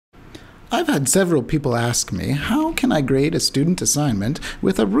I've had several people ask me, how can I grade a student assignment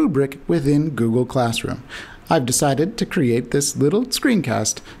with a rubric within Google Classroom? I've decided to create this little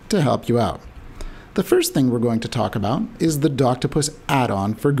screencast to help you out. The first thing we're going to talk about is the Doctopus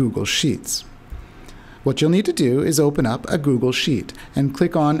add-on for Google Sheets. What you'll need to do is open up a Google Sheet and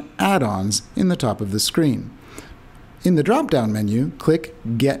click on Add-ons in the top of the screen. In the drop-down menu, click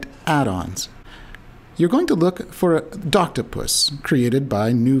Get Add-ons. You're going to look for a Doctopus created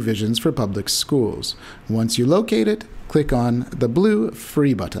by New Visions for Public Schools. Once you locate it, click on the blue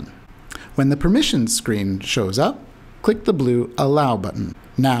Free button. When the permissions screen shows up, click the blue Allow button.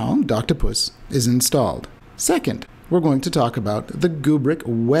 Now Doctopus is installed. Second, we're going to talk about the Goobric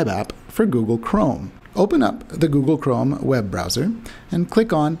web app for Google Chrome. Open up the Google Chrome web browser and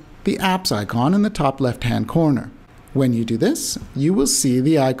click on the Apps icon in the top left-hand corner. When you do this, you will see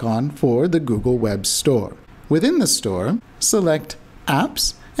the icon for the Google Web Store. Within the store, select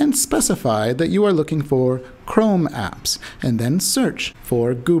Apps and specify that you are looking for Chrome apps, and then search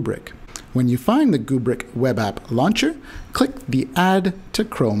for Goobric. When you find the Goobric web app launcher, click the Add to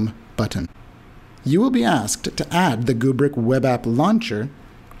Chrome button. You will be asked to add the Goobric web app launcher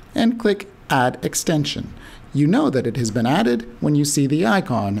and click Add Extension. You know that it has been added when you see the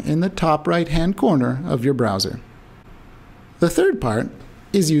icon in the top right-hand corner of your browser. The third part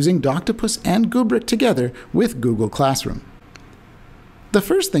is using Doctopus and Goobric together with Google Classroom. The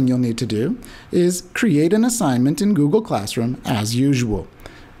first thing you'll need to do is create an assignment in Google Classroom as usual.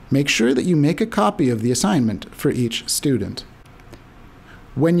 Make sure that you make a copy of the assignment for each student.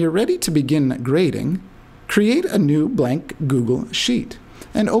 When you're ready to begin grading, create a new blank Google Sheet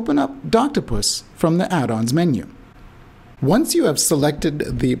and open up Doctopus from the Add-ons menu. Once you have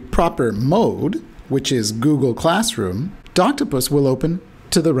selected the proper mode, which is Google Classroom, Doctopus will open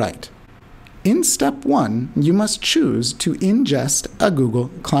to the right. In step 1, you must choose to ingest a Google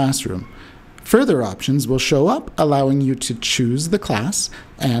Classroom. Further options will show up, allowing you to choose the class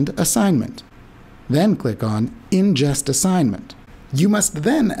and assignment. Then click on Ingest Assignment. You must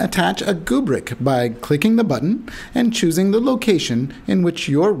then attach a Goobric by clicking the button and choosing the location in which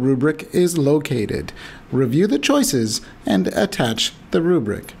your rubric is located. Review the choices and attach the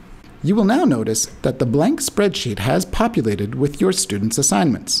rubric. You will now notice that the blank spreadsheet has populated with your student's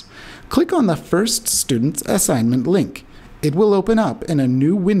assignments. Click on the first student's assignment link. It will open up in a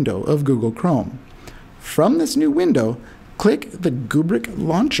new window of Google Chrome. From this new window, click the Goobric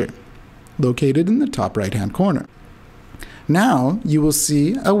launcher, located in the top right-hand corner. Now you will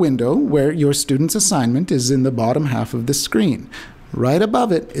see a window where your student's assignment is in the bottom half of the screen. Right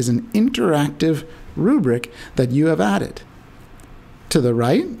above it is an interactive rubric that you have added. To the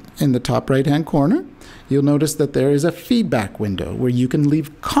right, in the top right-hand corner, you'll notice that there is a feedback window where you can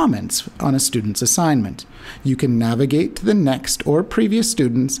leave comments on a student's assignment. You can navigate to the next or previous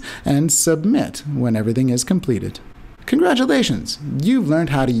students and submit when everything is completed. Congratulations! You've learned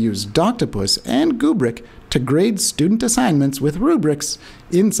how to use Doctopus and Goobric to grade student assignments with rubrics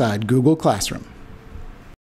inside Google Classroom.